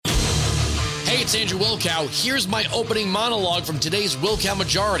Hey, it's Andrew Wilkow. Here's my opening monologue from today's Wilkow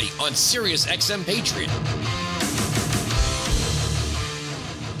Majority on Sirius XM Patriot.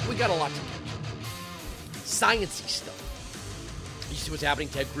 We got a lot to get to. Sciencey stuff. You see what's happening?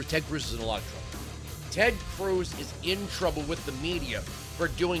 Ted Cruz is in a lot of trouble. Ted Cruz is in trouble with the media for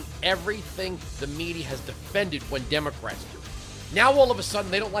doing everything the media has defended when Democrats do. Now all of a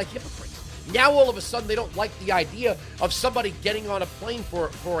sudden they don't like hypocrites. Now all of a sudden they don't like the idea of somebody getting on a plane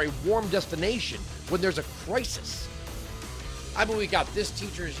for a warm destination when there's a crisis. I mean, we got this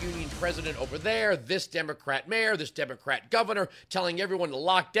teachers union president over there, this Democrat mayor, this Democrat governor telling everyone to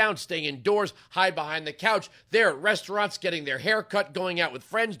lock down, stay indoors, hide behind the couch. They're at restaurants getting their hair cut, going out with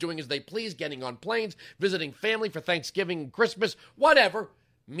friends, doing as they please, getting on planes, visiting family for Thanksgiving and Christmas, whatever.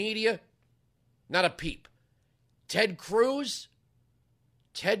 Media, not a peep. Ted Cruz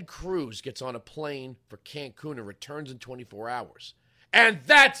gets on a plane for Cancun and returns in 24 hours. And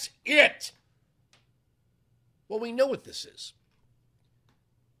that's it! Well, we know what this is.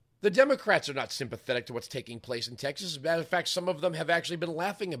 The Democrats are not sympathetic to what's taking place in Texas. As a matter of fact, some of them have actually been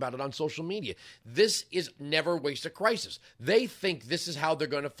laughing about it on social media. This is never waste a crisis. They think this is how they're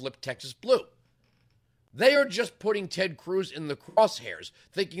going to flip Texas blue. They are just putting Ted Cruz in the crosshairs,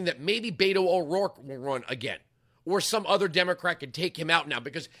 thinking that maybe Beto O'Rourke will run again. Or some other Democrat can take him out now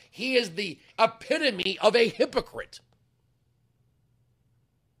because he is the epitome of a hypocrite.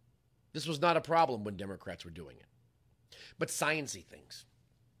 This was not a problem when Democrats were doing it. But sciencey things.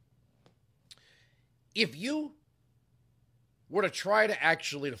 If you were to try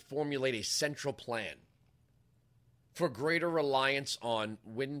to formulate a central plan for greater reliance on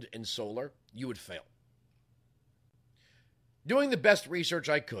wind and solar, you would fail. Doing the best research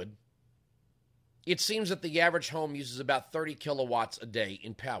I could, it seems that the average home uses about 30 kilowatts a day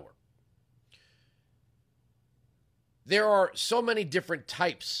in power. There are so many different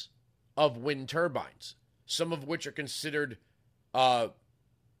types of wind turbines, some of which are considered for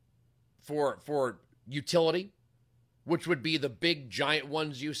utility, which would be the big giant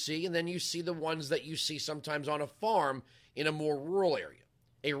ones you see, and then you see the ones that you see sometimes on a farm in a more rural area,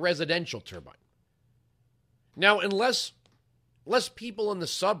 a residential turbine. Now, unless people in the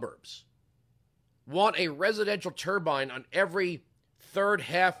suburbs want a residential turbine on every third,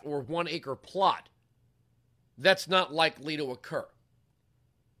 half, or 1 acre plot, that's not likely to occur.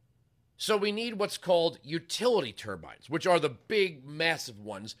 So we need what's called utility turbines, which are the big, massive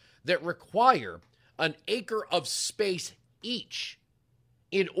ones that require an acre of space each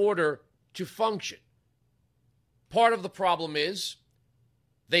in order to function. Part of the problem is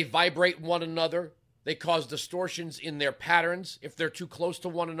they vibrate one another. They cause distortions in their patterns if they're too close to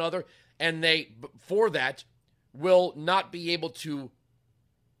one another. And they, for that, will not be able to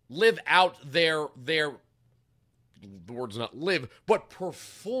live out the word's not live, but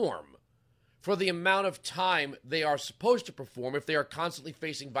perform for the amount of time they are supposed to perform if they are constantly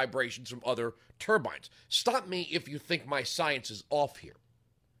facing vibrations from other turbines. Stop me if you think my science is off here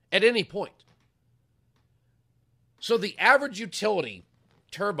at any point. So the average utility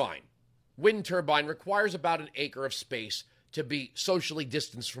turbine, wind turbine, requires about an acre of space to be socially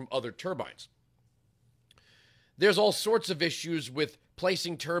distanced from other turbines. There's all sorts of issues with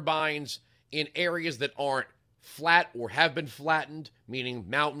placing turbines in areas that aren't flat or have been flattened, meaning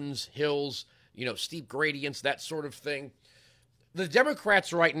mountains, hills, steep gradients, that sort of thing. The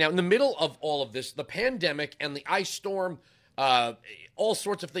Democrats right now, in the middle of all of this, the pandemic and the ice storm, all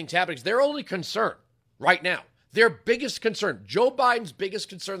sorts of things happening, their only concern right now, their biggest concern, Joe Biden's biggest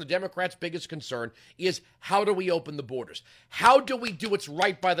concern, the Democrats' biggest concern, is how do we open the borders? How do we do what's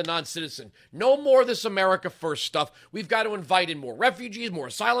right by the non-citizen? No more of this America First stuff. We've got to invite in more refugees, more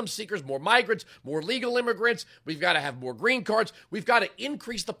asylum seekers, more migrants, more legal immigrants. We've got to have more green cards. We've got to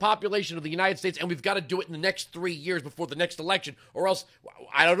increase the population of the United States, and we've got to do it in the next 3 years before the next election, or else,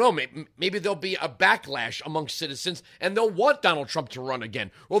 I don't know, maybe there'll be a backlash amongst citizens, and they'll want Donald Trump to run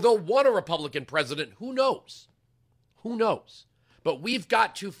again, or they'll want a Republican president. Who knows? Who knows? But we've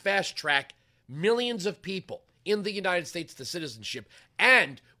got to fast track millions of people in the United States to citizenship,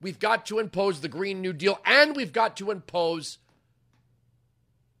 and we've got to impose the Green New Deal, and we've got to impose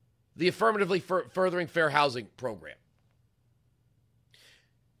the affirmatively furthering fair housing program.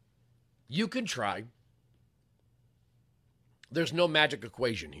 You can try. There's no magic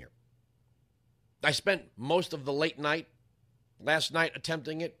equation here. I spent most of the late night last night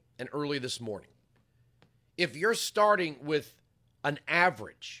attempting it and early this morning. If you're starting with an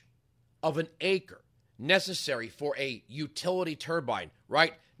average of an acre necessary for a utility turbine,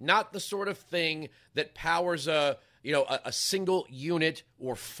 right? Not the sort of thing that powers a single unit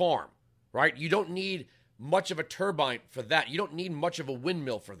or farm, right? You don't need much of a turbine for that. You don't need much of a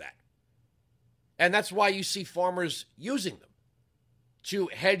windmill for that. And that's why you see farmers using them to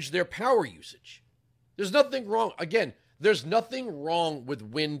hedge their power usage. There's nothing wrong. Again, there's nothing wrong with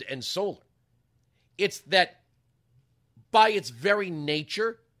wind and solar. It's that by its very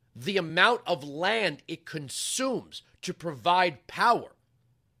nature, the amount of land it consumes to provide power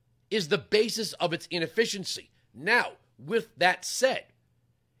is the basis of its inefficiency. Now, with that said,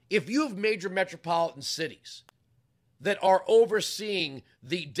 if you have major metropolitan cities that are overseeing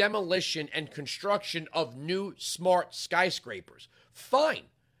the demolition and construction of new smart skyscrapers, fine.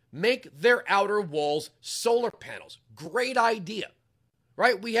 Make their outer walls solar panels. Great idea,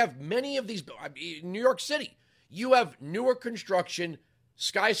 right? We have many of these. In New York City, you have newer construction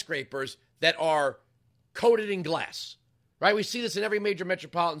skyscrapers that are coated in glass, right? We see this in every major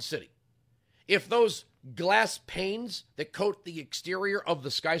metropolitan city. If those glass panes that coat the exterior of the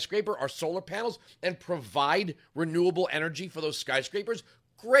skyscraper are solar panels and provide renewable energy for those skyscrapers,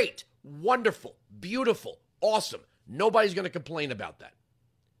 great, wonderful, beautiful, awesome. Nobody's going to complain about that.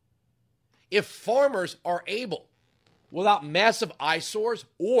 If farmers are able, without massive eyesores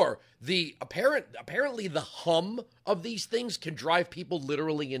or the apparently the hum of these things can drive people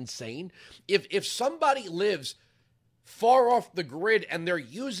literally insane. If somebody lives far off the grid and they're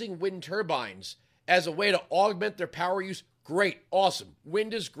using wind turbines as a way to augment their power use, great, awesome.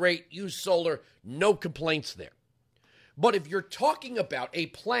 Wind is great, use solar, no complaints there. But if you're talking about a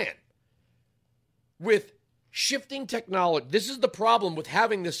plan with shifting technology, this is the problem with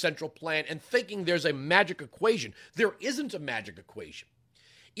having this central plan and thinking there's a magic equation. There isn't a magic equation.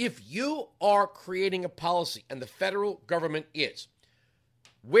 If you are creating a policy, and the federal government is,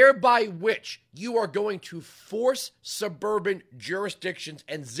 whereby which you are going to force suburban jurisdictions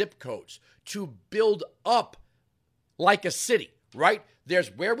and zip codes to build up like a city, right?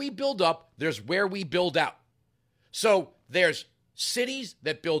 There's where we build up, there's where we build out. So there's cities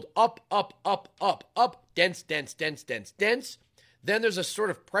that build up, dense. Then there's a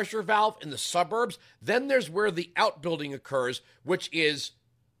sort of pressure valve in the suburbs. Then there's where the outbuilding occurs, which is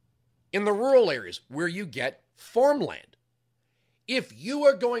in the rural areas where you get farmland. If you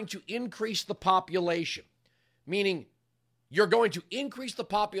are going to increase the population, meaning you're going to increase the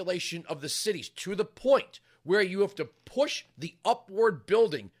population of the cities to the point where you have to push the upward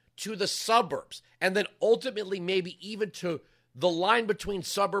building to the suburbs and then ultimately maybe even to the line between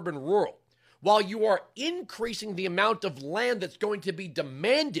suburb and rural, while you are increasing the amount of land that's going to be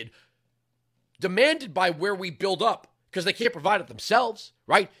demanded by where we build up because they can't provide it themselves,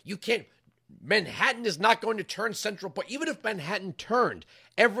 right? You can't. Manhattan is not going to turn Central Park. Even if Manhattan turned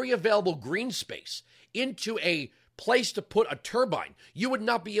every available green space into a place to put a turbine, you would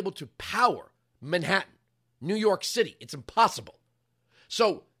not be able to power Manhattan, New York City. It's impossible.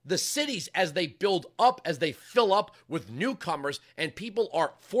 So the cities, as they build up, as they fill up with newcomers, and people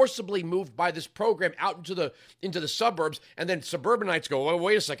are forcibly moved by this program out into the suburbs, and then suburbanites go, oh,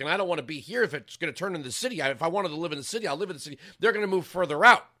 wait a second, I don't want to be here if it's going to turn into the city. If I wanted to live in the city, I'll live in the city. They're going to move further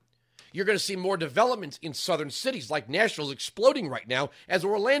out. You're going to see more developments in southern cities, like Nashville's exploding right now, as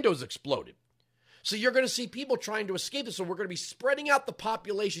Orlando's exploded. So you're going to see people trying to escape this. So we're going to be spreading out the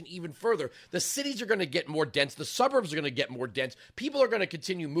population even further. The cities are going to get more dense. The suburbs are going to get more dense. People are going to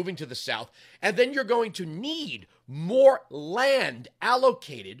continue moving to the south. And then you're going to need more land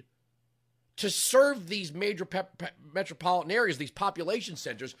allocated to serve these major metropolitan areas, these population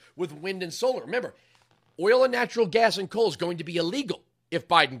centers with wind and solar. Remember, oil and natural gas and coal is going to be illegal if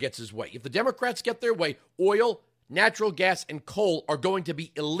Biden gets his way. If the Democrats get their way, oil, natural gas, and coal are going to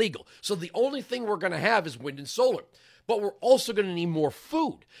be illegal. So the only thing we're going to have is wind and solar. But we're also going to need more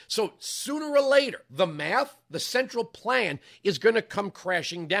food. So sooner or later, the math, the central plan is going to come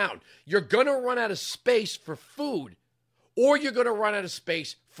crashing down. You're going to run out of space for food, or you're going to run out of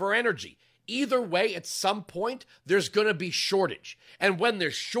space for energy. Either way, at some point, there's going to be shortage. And when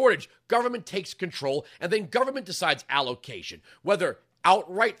there's shortage, government takes control, and then government decides allocation, whether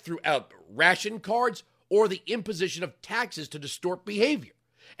outright through ration cards or the imposition of taxes to distort behavior.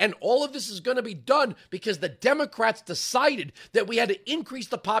 And all of this is going to be done because the Democrats decided that we had to increase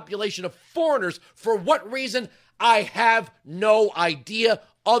the population of foreigners. For what reason? I have no idea,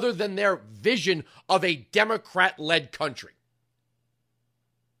 other than their vision of a Democrat-led country.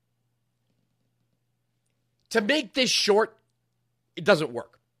 To make this short, it doesn't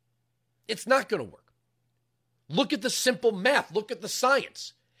work. It's not going to work. Look at the simple math. Look at the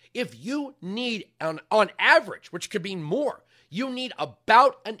science. If you need, on average, which could be more, you need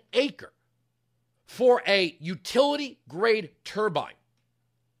about an acre for a utility-grade turbine.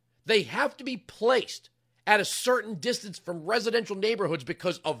 They have to be placed at a certain distance from residential neighborhoods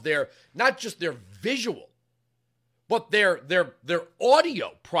because of their, not just their visual, but their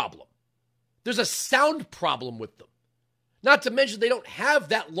audio problem. There's a sound problem with them. Not to mention they don't have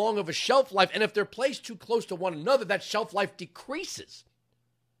that long of a shelf life, and if they're placed too close to one another, that shelf life decreases.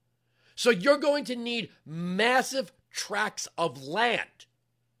 So you're going to need massive tracts of land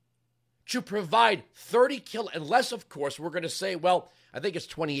to provide 30 unless, of course, we're going to say, well, I think it's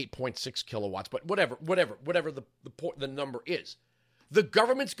 28.6 kilowatts, but whatever the number is. The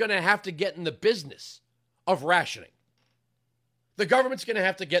government's going to have to get in the business of rationing. The government's going to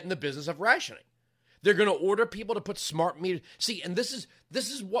have to get in the business of rationing. They're going to order people to put smart meters. See, and this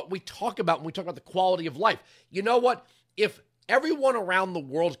is what we talk about when we talk about the quality of life. You know what? If everyone around the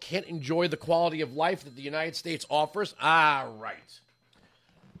world can't enjoy the quality of life that the United States offers, all right.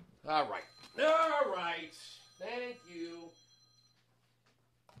 Thank you.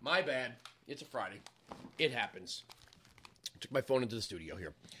 My bad. It's a Friday. It happens. I took my phone into the studio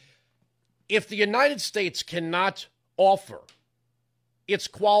here. If the United States cannot offer its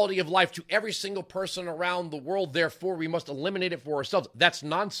quality of life to every single person around the world, therefore we must eliminate it for ourselves, that's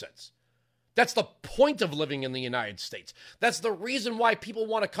nonsense. That's the point of living in the United States. That's the reason why people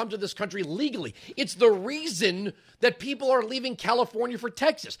want to come to this country legally. It's the reason that people are leaving California for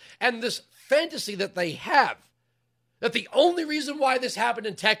Texas. And this fantasy that they have, that the only reason why this happened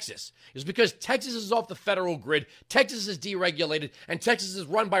in Texas is because Texas is off the federal grid, Texas is deregulated, and Texas is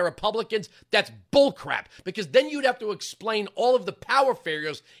run by Republicans, that's bullcrap. Because then you'd have to explain all of the power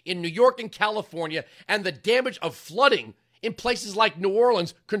failures in New York and California and the damage of flooding in places like New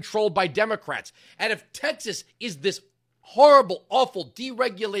Orleans controlled by Democrats. And if Texas is this horrible, awful,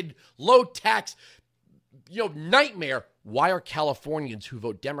 deregulated, low-tax, nightmare, why are Californians who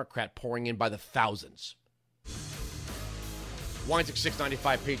vote Democrat pouring in by the thousands? Weinzig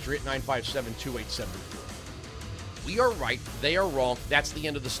 695 Patriot 957-2874. We are right, they are wrong. That's the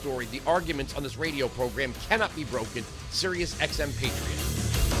end of the story. The arguments on this radio program cannot be broken. Sirius XM Patriot.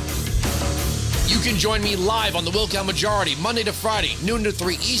 You can join me live on the Wilkow Majority, Monday to Friday, noon to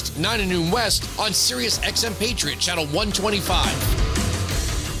 3 East, 9 to noon West, on Sirius XM Patriot, channel 125.